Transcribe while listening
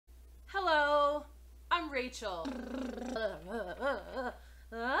Rachel.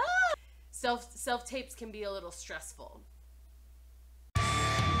 Self tapes can be a little stressful.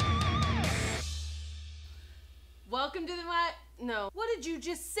 Welcome to the what? No. What did you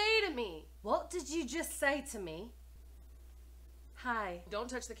just say to me? What did you just say to me? Hi. Don't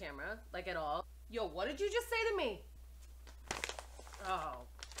touch the camera, like at all. Yo, what did you just say to me? Oh.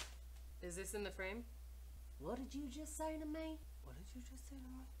 Is this in the frame? What did you just say to me? What did you just say to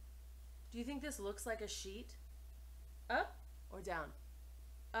me? Do you think this looks like a sheet? Up or down?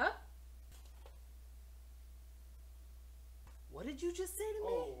 Up? What did you just say to me?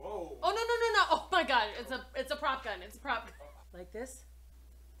 Oh, no. Oh my god, it's a prop gun. It's a prop gun. Like this?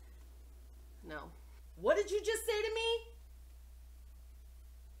 No. What did you just say to me?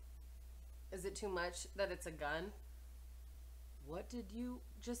 Is it too much that it's a gun? What did you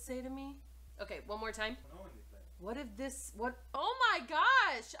just say to me? Okay, one more time. What if this, oh my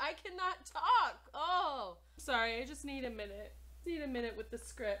gosh, I cannot talk. Oh, sorry, I just need a minute. Need a minute with the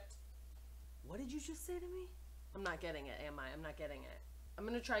script. What did you just say to me? I'm not getting it, am I? I'm not getting it. I'm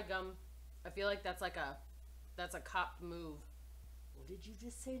gonna try gum. I feel like that's a cop move. What did you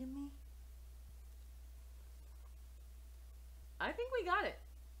just say to me? I think we got it.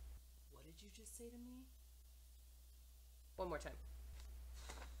 What did you just say to me? One more time.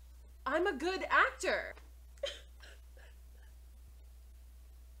 I'm a good actor.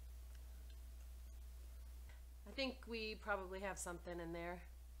 I think we probably have something in there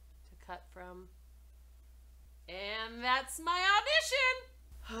to cut from. And that's my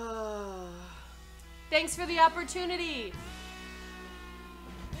audition. Thanks for the opportunity.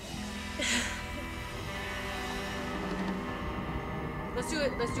 Let's do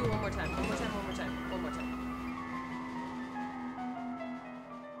it one more time. One more time.